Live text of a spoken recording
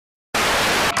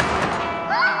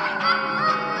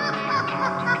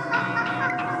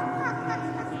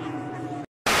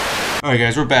Alright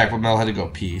guys, we're back, but Mel had to go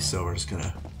pee, so we're just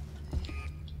gonna...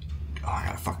 Oh, I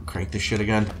gotta fucking crank this shit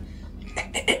again.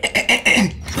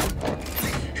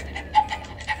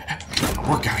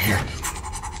 Work out here.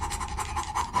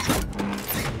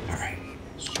 Alright.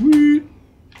 Sweet.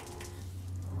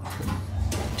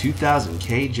 2000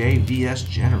 kJVS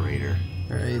generator.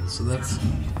 Alright, so that's...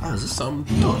 Oh, is this some...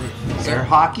 air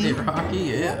hockey? Air hockey,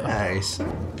 yeah. Nice.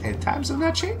 And times have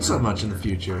not changed so much in the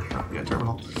future. Oh, we got a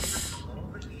terminal.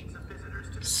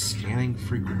 Scanning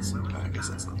frequency. Oh, I guess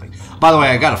that's nothing. By the way,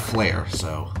 I got a flare,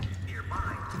 so...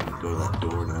 Go to that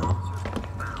door now.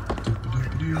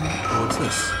 Oh, what's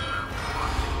this?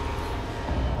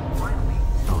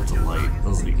 Oh, it's a light.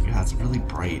 Oh my god, it's really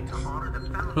bright.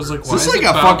 I was like, Is this like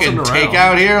a fucking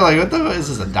takeout here? Like, what the... Is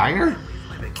this a diner?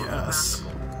 I guess.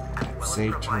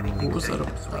 Save terminal. What was that?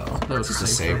 Oh, that was a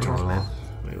save terminal.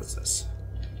 Wait, what's this?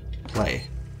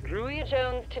 Play. Druia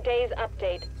Jones, today's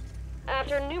update.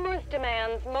 After numerous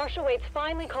demands, Marshal Waits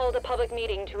finally called a public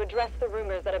meeting to address the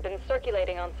rumors that have been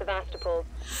circulating on Sevastopol.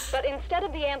 But instead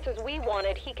of the answers we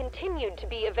wanted, he continued to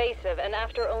be evasive, and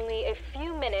after only a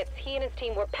few minutes, he and his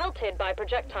team were pelted by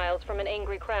projectiles from an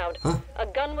angry crowd. Huh? A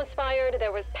gun was fired,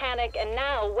 there was panic, and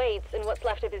now Waits and what's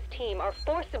left of his team are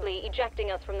forcibly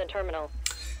ejecting us from the terminal.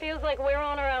 Feels like we're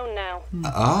on our own now.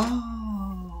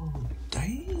 Oh,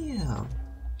 damn.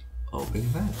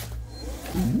 Open that.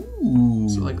 Ooh.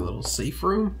 Is it like a little safe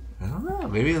room? I don't know.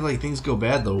 Maybe like things go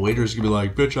bad, the waiter's gonna be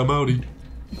like, bitch, I'm outie.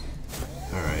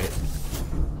 Alright.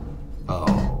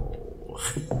 Oh.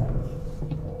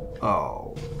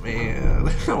 Oh, man.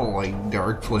 I don't like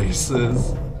dark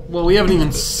places. Well, we haven't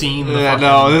even seen the Yeah,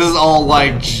 no, this is all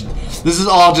like... This is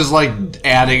all just like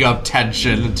adding up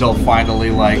tension until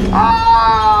finally like... Oh!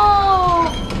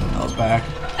 I was back.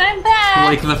 I'm back!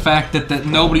 Like the fact that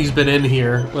nobody's been in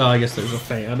here. Well, I guess there's a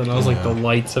fan, and I was like, the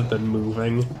lights have been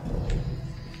moving.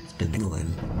 It's been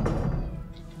mingling.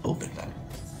 Open that.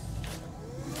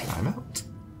 I'm out.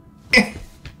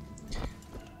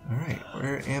 Alright,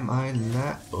 where am I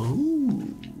not? Oh.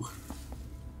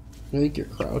 I think you're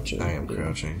crouching. I am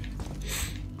crouching.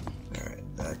 Alright,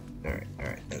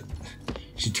 alright.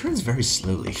 She turns very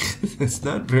slowly. It's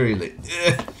not very late.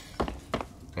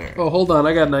 Right. Oh, hold on,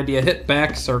 I got an idea. Hit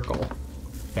back circle.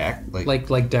 Back?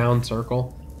 Like down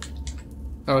circle.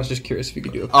 I was just curious if you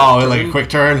could do a quick turn. turn. Like a quick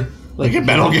turn? Like a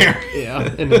Metal Gear?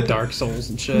 Yeah, in the Dark Souls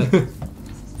and shit.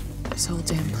 This whole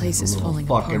damn place is falling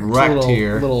fucking apart. wrecked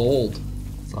here. A little old.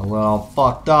 It's a little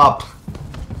fucked up.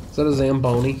 Is that a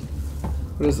Zamboni?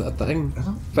 What is that thing?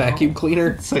 Vacuum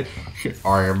cleaner? It's like,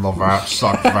 I am the Vat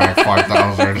Suck Vac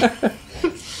 5000.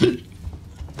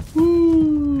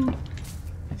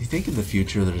 Do you think in the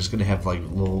future they're just gonna have like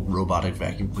little robotic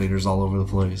vacuum cleaners all over the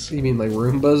place? You mean like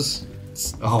Roombas?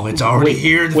 Oh, it's already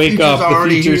here. The Wake up, the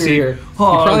future's here.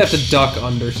 Oh, you probably have to duck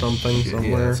under something somewhere.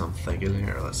 Yeah, that's what I'm thinking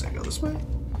here. Let's go this way.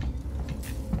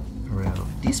 Around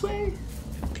this way?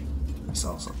 I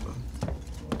saw something.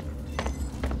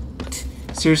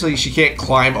 Seriously, she can't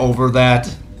climb over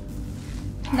that?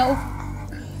 No.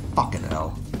 Fucking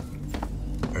hell.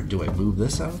 Or do I move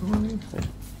this out of the way?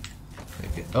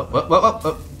 Okay.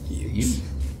 Oh. You.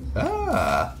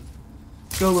 Ah.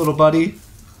 Go, little buddy.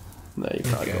 No, you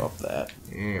probably go up that.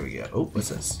 Here we go. Oh, what's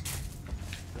this?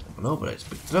 I don't know, but I just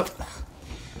picked it up.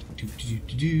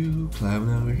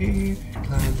 Climbing over here,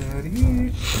 climb down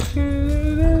here.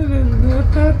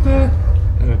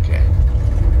 Okay. I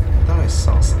thought I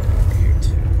saw something over here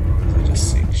too. Or was I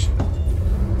just seeing shit?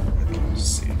 Okay, I'm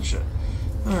just seeing shit.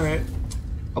 Alright.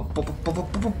 Go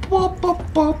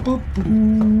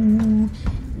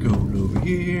over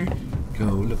here. Go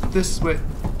look this way.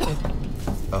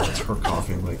 Oh, it's her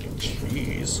coughing like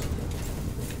jeez.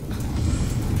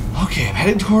 Okay, I'm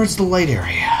heading towards the light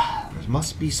area. There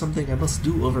must be something I must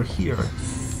do over here.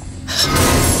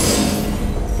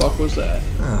 Fuck was that?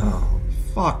 Oh,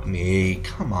 fuck me.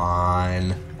 Come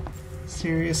on.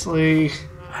 Seriously?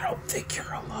 I don't think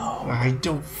you're alone. I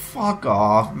don't. Fuck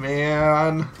off,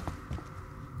 man.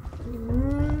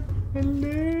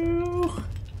 Hello?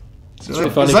 Is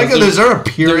there a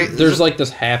period? There's like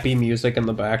this happy music in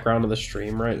the background of the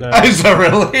stream right now. Is that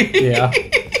really? Yeah.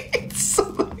 It's so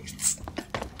nice.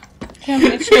 Do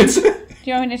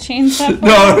you want me to change that?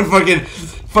 No, fucking,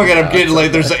 I'm getting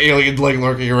like there's an alien like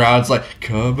lurking around. It's like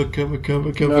come a chameleon.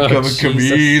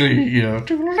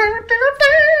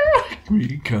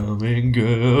 We come and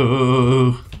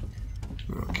go.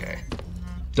 Okay.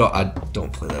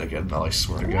 Don't play that again, Mel. I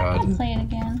swear to I'm God. not gonna play it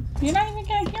again. You're not even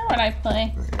gonna hear what I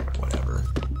play. Whatever.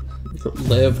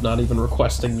 Liv, not even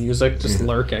requesting music, just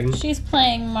lurking. She's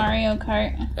playing Mario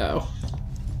Kart. Oh.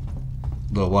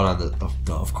 The one on the,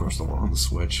 of course, the one on the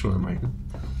Switch. What am I?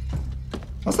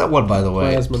 How's that one, by the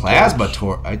way? Plasma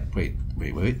torch. Wait.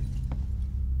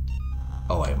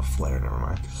 Oh, I have a flare. Never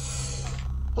mind.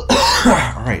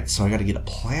 Alright, so I gotta get a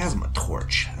plasma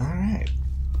torch. Alright.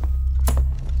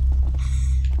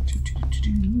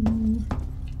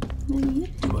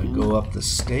 Do I go up the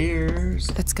stairs?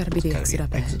 That's gotta be the exit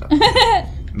up ahead.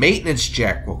 Maintenance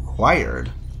jack required.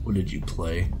 What did you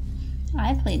play?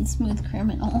 I played Smooth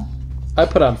Criminal. I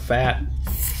put on Fat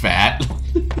Fat.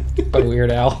 by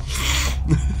Weird Al.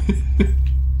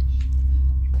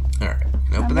 Alright, open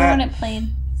Remember that. when it played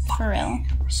for real?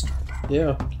 Restore power.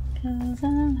 Yeah. 'Cause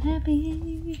I'm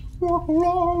happy.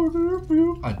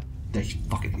 I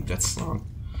fucking hate that song.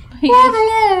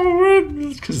 Oh,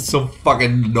 Because it's so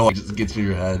fucking annoying. It just gets in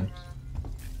your head.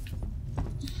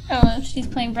 she's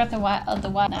playing Breath of the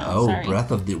Wild now. Oh, Sorry. Breath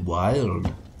of the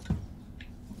Wild.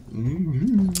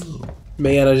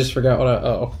 Man, I just forgot what I...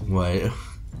 Oh. What?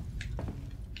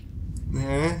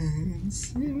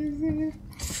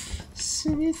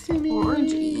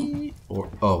 Orgy.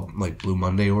 Like Blue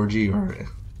Monday orgy? Or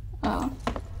Oh,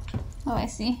 I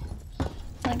see.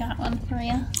 I got one for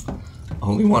you.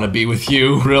 only want to be with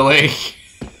you, really?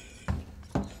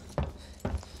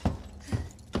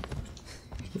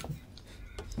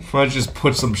 Why don't you just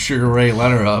put some Sugar Ray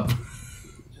Leonard up?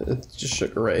 It's just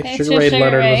Sugar Ray. It's Sugar Ray just Sugar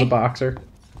Leonard was Ray. a boxer.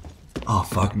 Oh,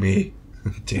 fuck me.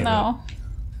 Damn No. it.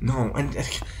 No, I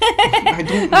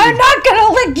don't. I'm not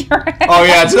gonna lick your ass. Oh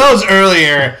yeah, so that was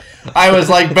earlier. I was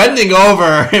like bending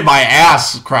over and my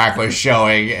ass crack was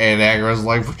showing, and Agger was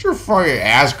like, "Put your fucking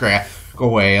ass crack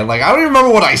away." And like, I don't even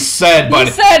remember what I said, but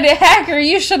You said, Hacker,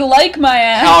 you should like my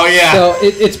ass. oh yeah, So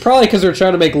it's probably because they're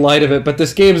trying to make light of it, but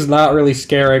this game's not really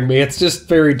scaring me. It's just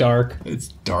very dark. it's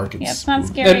dark and Yeah, it's not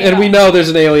spooky. scary. And we know there's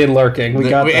an alien lurking. We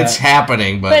got It's that.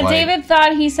 happening, but But like, David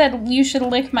thought he said, you should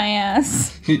lick my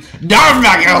ass. no, I'm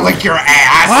not gonna lick your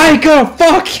ass. I go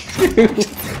fuck you.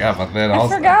 Forgot about that. I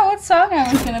Also. forgot what song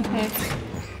I was gonna pick.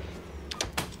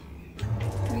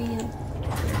 For you.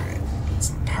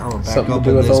 Power back Something up to do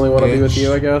in with this only want to be with bitch.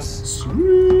 you, I guess.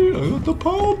 Sweet, I got the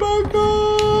power back up.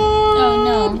 Oh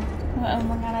no. Oh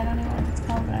my god, I don't know what it's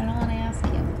called, but I don't want to ask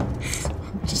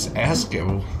you. Just ask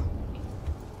him.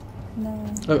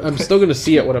 No. I'm still gonna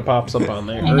see it when it pops up on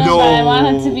there. I know, No. but I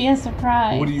want it to be a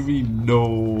surprise. What do you mean,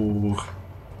 no?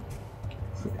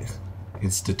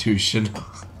 Institution.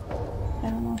 I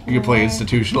don't know. You can play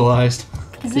institutionalized.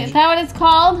 Is that what it's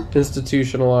called?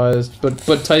 Institutionalized,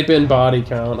 but type in body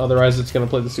count, otherwise it's gonna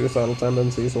play the Suicidal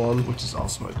Tendencies one. Which is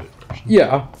also a good version.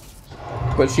 Yeah,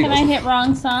 but she Can I doesn't. hit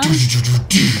wrong song?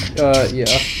 Yeah.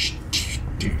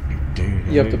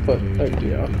 You have to put.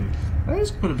 Yeah. I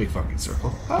just put a big fucking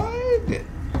circle. I did.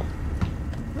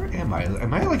 Where am I?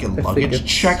 Am I like a think luggage it's-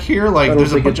 check here? I Like don't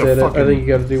there's a think it bunch of did it. fucking. I think you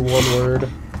got to do one word.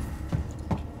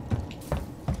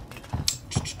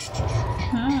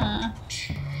 Huh.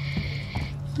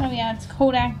 Oh yeah, it's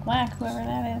Kodak Black, whoever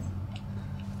that is.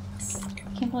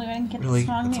 Can't believe I didn't get Really? the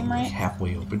song It's name only right.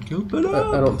 halfway open. Go,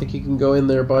 I don't think you can go in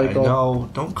there, I Michael. know.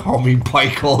 Don't call me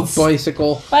Bicycles.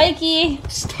 Bicycle. Bikey!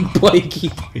 Stop.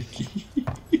 Blakey.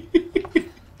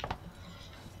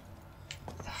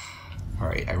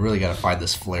 Alright, I really gotta find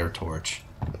this flare torch.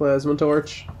 Plasma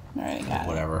torch. Alright, got it.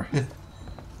 Whatever.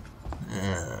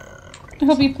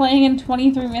 He'll be playing in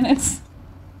 23 minutes.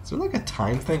 Is there like a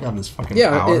time thing on this fucking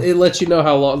Yeah, power? it lets you know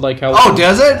how long. Like how. Oh,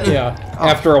 does it? Yeah. Oh.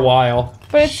 After a while.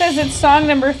 But it says it's song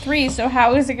number 3, so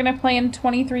how is it gonna play in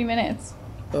 23 minutes?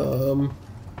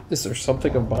 Is there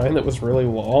something of mine that was really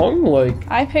long? Like.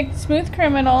 I picked Smooth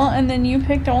Criminal, and then you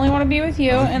picked Only Want to Be With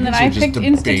You, and then These I are just picked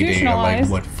debating, Institutionalized.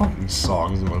 like, what fucking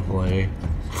songs I'm gonna play.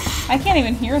 I can't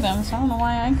even hear them, so I don't know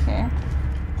why I care.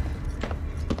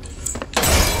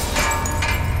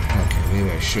 Okay,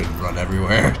 maybe I shouldn't run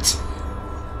everywhere.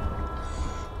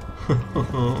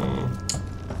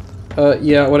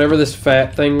 Yeah, whatever this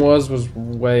fat thing was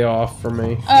way off for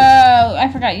me. Oh, I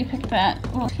forgot you picked that.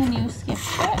 Well, can you skip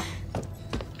that?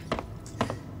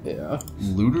 Yeah.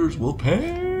 Looters will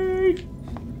pay.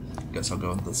 Guess I'll go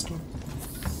with this one.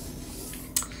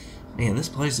 Man, this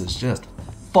place is just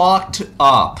fucked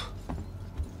up.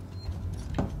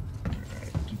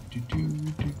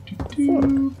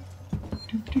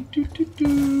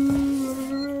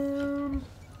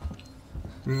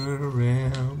 Run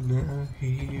around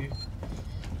here.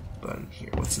 Button here.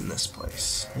 What's in this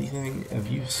place? Anything of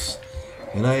use?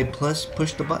 And I push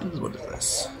the buttons. What is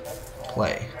this?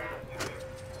 Play.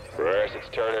 First, it's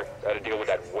Turner. Got to deal with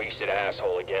that wasted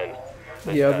asshole again.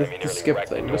 This Yeah, time the he nearly skip wrecked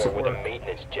the thing door doesn't with work. a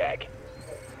maintenance jack.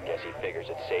 Guess he figures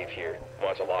it's safe here.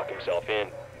 Wants to lock himself in.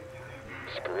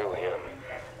 Screw him.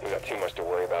 We got too much to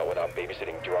worry about without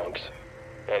babysitting drunks.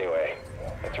 Anyway,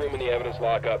 I threw him in the evidence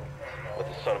lockup. let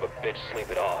the son of a bitch sleep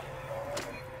it off.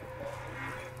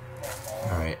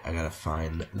 Alright, I gotta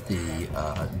find the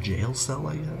jail cell,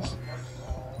 I guess.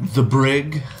 The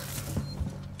brig.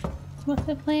 What's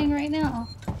it playing right now?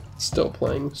 Still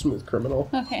playing Smooth Criminal.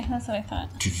 Okay, that's what I thought.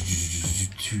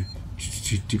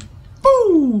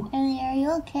 Boo! Ellie, are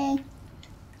you okay?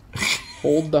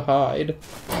 Hold the hide.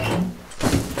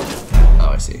 Oh,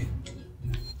 I see.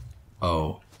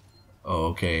 Oh. Oh,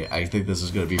 okay. I think this is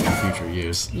gonna be for future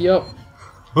use. Yep.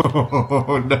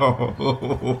 Oh,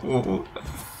 no.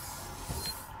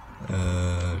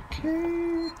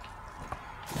 Okay.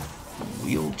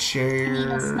 Wheelchair. I need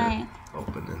a snack.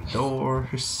 Opening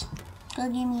doors. Go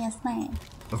give me a snack.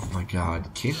 Oh my god.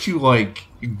 Can't you, like,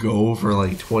 go for,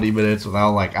 like, 20 minutes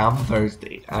without, like, I'm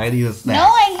thirsty. I need a snack. No,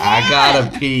 I I can't.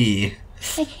 gotta pee.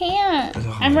 I can't.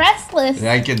 I'm restless.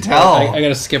 I can tell. I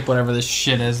gotta skip whatever this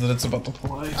shit is that it's about to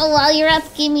play. Oh, while you're up,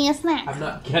 give me a snack. I'm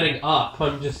not getting up.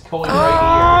 I'm just going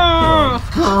right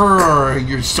Grr,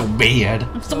 you're so bad.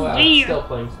 I'm so here. Oh, weird. still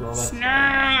playing Small.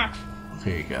 Snack.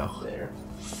 There you go. There.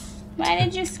 Why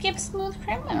did you skip Smooth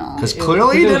Criminal? Because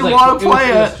clearly you didn't want to play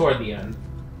It was it. toward the end.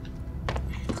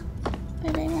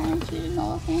 But I wanted you to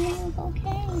know if anything was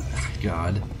okay.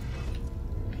 God.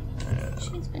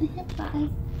 She's been hit by.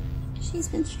 She's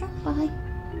been struck by.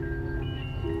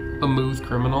 A Smooth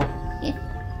Criminal. Yeah.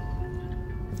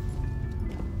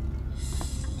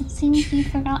 It seems you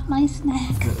forgot my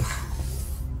snack.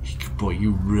 Boy,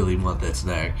 you really want that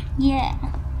snack. Yeah.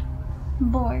 I'm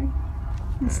bored.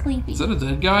 I'm sleepy. Is that a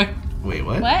dead guy? Wait,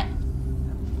 what? What?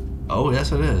 Oh,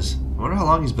 yes, it is. I wonder how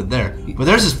long he's been there. But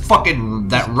there's this fucking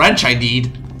that wrench I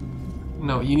need.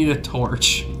 No, you need a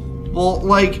torch. Well,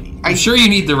 like I'm sure you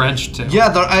need the wrench too. Yeah,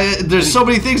 there's so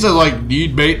many things that like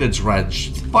need maintenance wrench.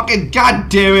 Fucking god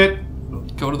damn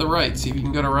it! Go to the right. See if you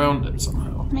can get around it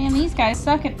somehow. Man, these guys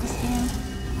suck at this game.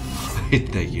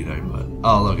 Thank you, Nightbot.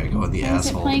 Oh, look, I go in the Is it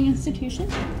asshole. playing Institution?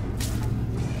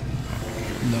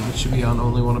 No, it should be on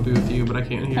Only Want to Be With You, but I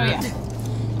can't hear Oh, it.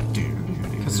 yeah.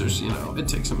 Because there's, it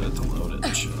takes a minute to load it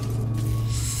and shit.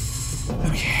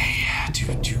 Okay.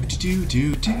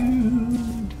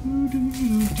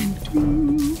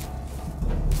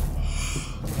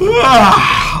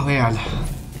 Ah, man.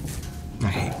 I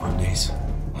hate Mondays.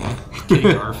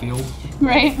 Getting Garfield.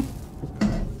 Right?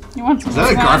 You want some Is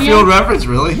that a lasagna? Garfield reference,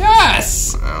 really?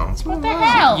 Yes! Oh, What the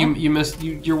hell? You missed.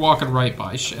 You're walking right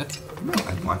by shit. no,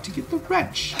 I want to get the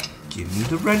wrench. Give me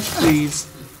the wrench, please.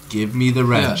 Give me the Yeah,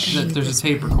 wrench. there's a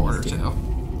tape recorder too.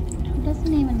 Who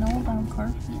doesn't even know about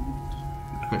Garfield?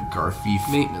 Garfief.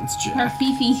 Maintenance Or jack.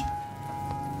 Fifi.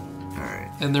 Alright,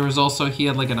 And there was also he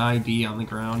had like an ID on the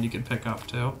ground you could pick up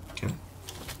too. okay.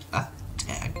 Ah,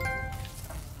 tag.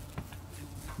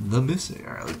 The missing.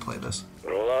 Alright, let's play this.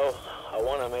 Rolo, I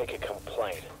want to make a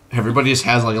complaint. Everybody just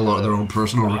has like their own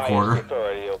personal Highest recorder.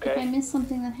 authority, If I okay? miss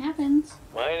something that happens,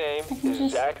 My name I can is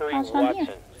just Zachary watch on here.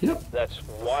 Watson. Yep. That's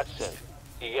Watson.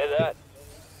 You get that?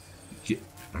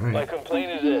 My Alright.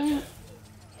 complaint is this.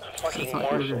 I Fucking thought you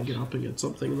were gonna marshals. get up and get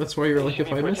something. That's why you're like,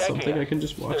 if I miss something, I can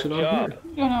just watch it on here.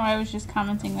 oh no, I was just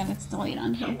commenting that it's delayed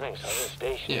on here. Something's on the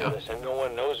station Yeah. with us and no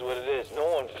one knows what it is. No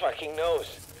one fucking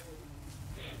knows.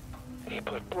 He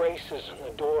put braces on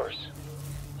the doors.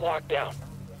 Lockdown.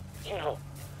 You know,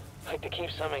 like to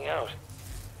keep something out.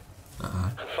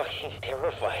 I'm fucking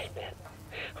terrified, man.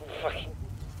 I'm fucking...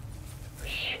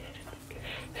 Shit.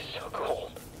 It's so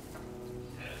cold.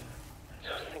 I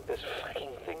don't think this fucking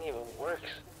thing even works.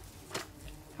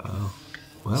 Oh.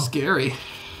 Well, Scary.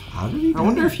 how did he I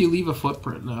wonder if you leave a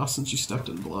footprint now since you stepped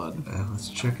in blood. Let's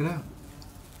check it out.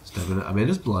 I'm in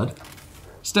his blood.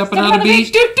 Stepping on the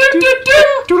beach.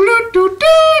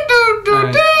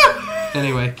 Alright.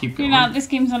 Anyway, keep You're going. not, this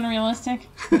game's unrealistic.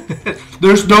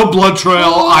 There's no blood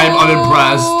trail. I'm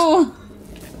unimpressed. Oh.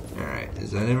 Alright,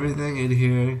 is that everything in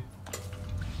here?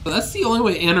 But that's the only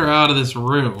way in or out of this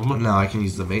room. No, I can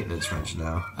use the maintenance wrench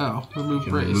now. Oh, remove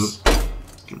Can brace.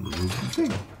 Can remove the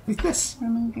thing. Like this.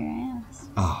 Remove your ass.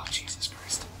 Oh, Jesus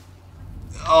Christ.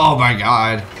 Oh my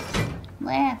god.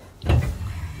 Laugh.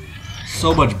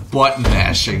 So much button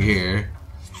mashing here.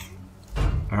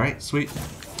 Alright, sweet.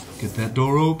 Get that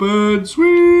door open.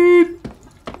 Sweet.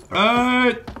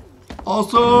 Alright.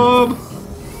 Awesome.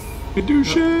 I can do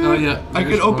shit. Oh, yeah. I can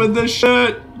There's open one. this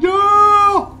shit.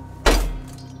 Yeah.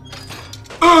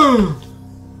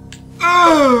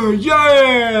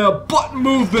 Yeah. Button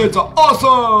movements are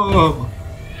awesome.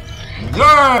 I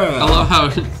Yeah. love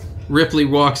how Ripley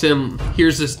walks in,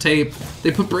 hears this tape.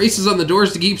 They put braces on the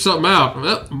doors to keep something out.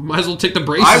 Well, might as well take the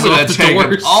braces I'm gonna off the take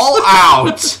doors. it all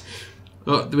out.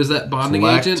 Oh, was that bonding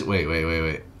Collect. agent?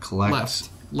 Wait. Collect.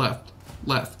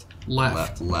 Left.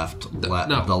 Left. The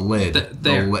lid.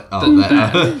 There.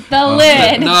 The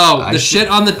lid. No, the shit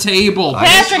on the table.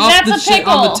 Patrick, Up that's the a shit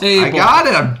pickle. on the table. I got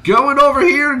it. I'm going over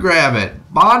here to grab it.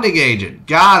 Bonding agent.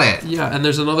 Got it. Yeah, and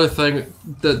there's another thing,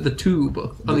 the tube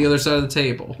on the other side of the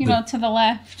table. You know, to the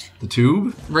left. The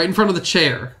tube? Right in front of the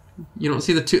chair. You don't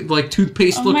see the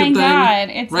toothpaste Oh looking my thing? god,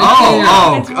 it's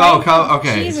Right there.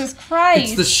 Okay. Jesus Christ.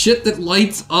 It's the shit that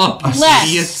lights up, you Left.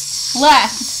 idiots.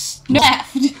 Left.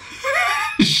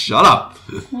 Shut up.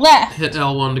 Left. Hit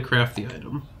L1 to craft the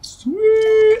item.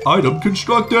 Sweet. Item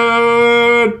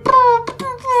constructed.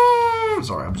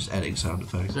 Sorry, I'm just adding sound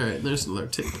effects. Alright, there's another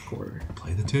tape recorder.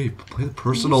 Play the tape. Play the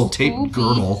personal tape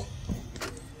girdle.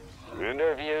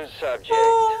 Interview subject.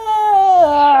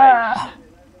 Ah.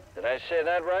 Did I say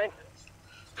that right?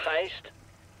 Heist?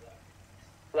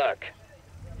 Look,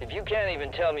 if you can't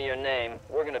even tell me your name,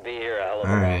 we're gonna be here a hell of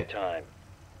a long time.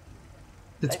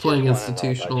 It's playing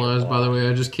institutionalized, by the way.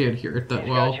 I just can't hear it that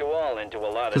well.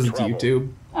 Because it's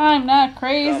YouTube. I'm not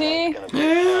crazy.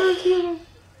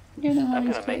 You're the one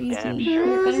who's crazy.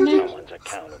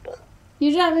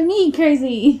 You're driving me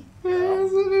crazy.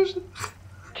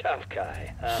 Tough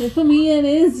guy. They put me in an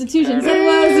institution, so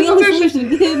I was the only solution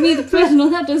to give me the professional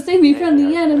help to save me from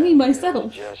the enemy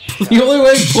myself. The only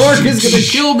way Pork is gonna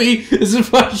kill me is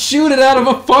if I shoot it out of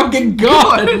a fucking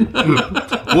gun!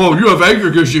 Whoa, you have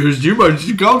anger issues. You might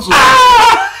see counselor.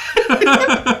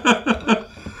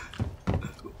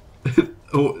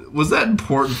 Was that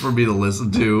important for me to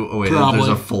listen to? Oh, wait, Probably. there's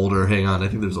a folder. Hang on. I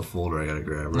think there's a folder I gotta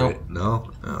grab, right? Nope.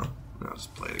 No? No. No,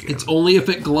 just play it again. It's only if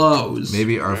it glows.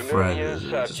 Maybe our friend is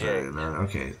just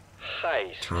okay.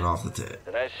 Heist. Turn off the tip.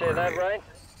 Did I say that right?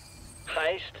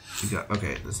 Heist? You got,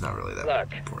 okay, it's not really that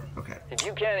Look, important. Okay. If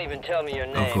you can't even tell me your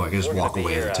name, Oh, cool. I can just we're walk gonna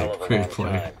be away here and a hell take of a quick long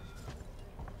play. time.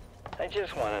 I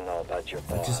just want to know about your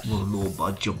boss. I just want to know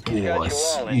about your He's got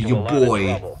boss. you all into Your a lot of boy.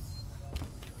 trouble.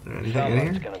 Is there anything in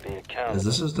Someone's here? gonna be accountable. Is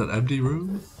this just an empty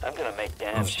room? I'm gonna make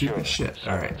damn Oh, stupid sure shit.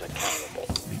 someone's Alright. accountable.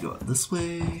 We go this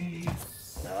way.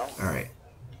 No? Alright.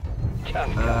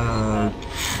 Tough guy.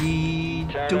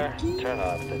 Turn Turn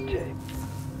off the tape.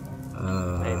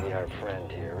 Maybe our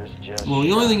friend here is just. Well,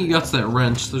 the only thing you got is that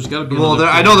wrench. There's gotta be well, another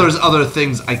I know door. there's other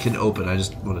things I can open. I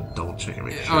just want to double check and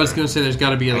make sure. I was gonna say there's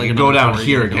gotta be like I can another go down door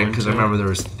here you can again go because I into. remember there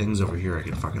was things over here I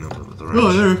can fucking open with the wrench.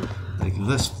 Oh, there. Like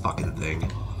this fucking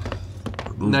thing.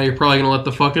 Remove. Now you're probably gonna let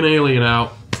the fucking alien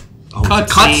out. Oh,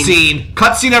 Cutscene.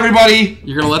 Cutscene, everybody!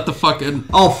 You're gonna let the fucking...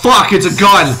 Oh, fuck, it's a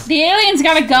gun! The alien's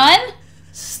got a gun?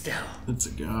 Still. It's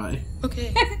a guy.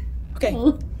 Okay. Okay.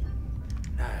 Now,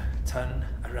 turn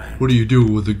around. What do you do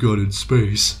with a gun in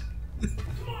space?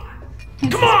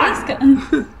 Come on! Space gun.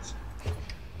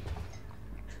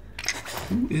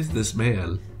 Who is this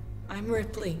man? I'm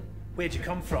Ripley. Where'd you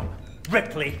come from?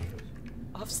 Ripley?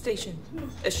 Off station.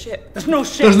 A ship. There's no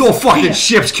ship. There's no fucking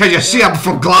ships, can you see? I'm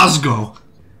from Glasgow.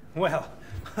 Well,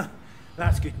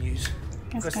 that's good news.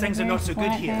 Because things are not so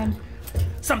good here.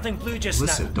 Something blue just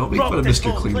Listen, now. don't make fun of Robbed this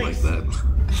Mr. whole Clean like place. that.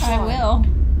 I will.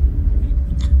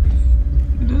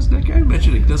 That guy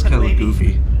mentioned it does kind of look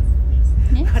goofy.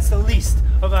 That's the least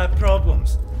of our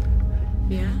problems.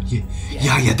 Yeah?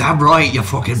 Yeah, you're damn right, you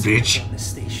fucking bitch. On the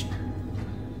station.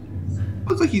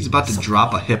 Looks like he's about to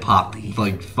drop a hip hop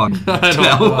like fuck. I don't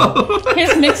know. His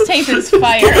mixtape is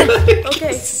fire.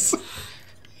 Okay.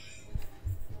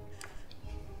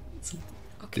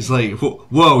 It's like,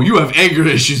 whoa, you have anger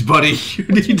issues, buddy. You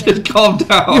need to calm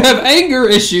down. You have anger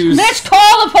issues! Let's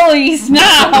call the police now!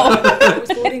 I was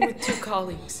boarding with 2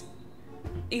 colleagues.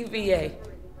 EVA.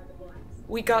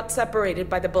 We got separated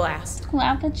by the blast. Cool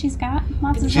outfit she's got.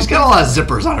 Lots of She's got a lot of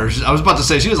zippers on her. I was about to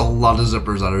say, she has a lot of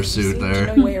zippers on her suit Seemed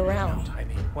there. no way around. I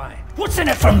mean, why? What's in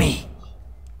it for me?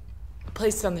 A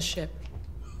place on the ship.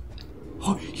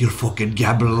 Oh, you're fucking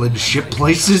gambling ship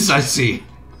places, I see.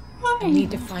 I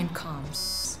need to find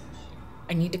comms.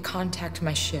 I need to contact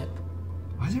my ship.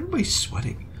 Why is everybody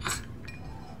sweating?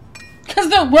 Because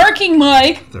they're working,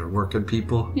 Mike! They're working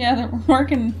people. Yeah, they're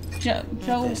working. Joe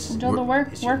the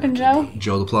working Joe?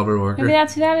 Joe the plumber worker. Maybe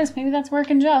that's who that is. Maybe that's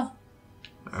working Joe.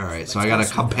 Alright, so I got a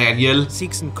companion.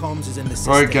 Seeks and comms is in the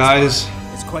system. Alright, guys.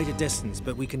 It's quite a distance,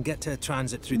 but we can get to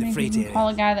transit through the Maybe freight you area. can call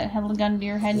a guy that held a gun to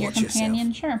your head, your Watch yourself.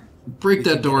 companion. Sure. Break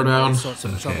that door down.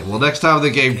 Okay, well, next time on the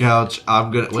game couch,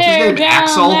 I'm gonna. What's Tear his name? down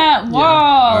Axel? that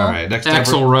wall. Alright, next time.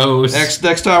 Axel Rose.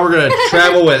 Next time we're gonna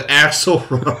travel with Axel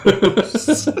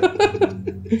Rose.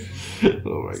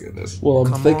 Oh my goodness. Well,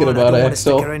 I'm Come thinking on, I about don't wanna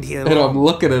stick Axel, around here and long. I'm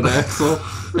looking at Axel,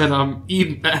 and I'm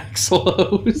eating Axel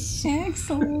Rose.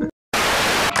 Axel.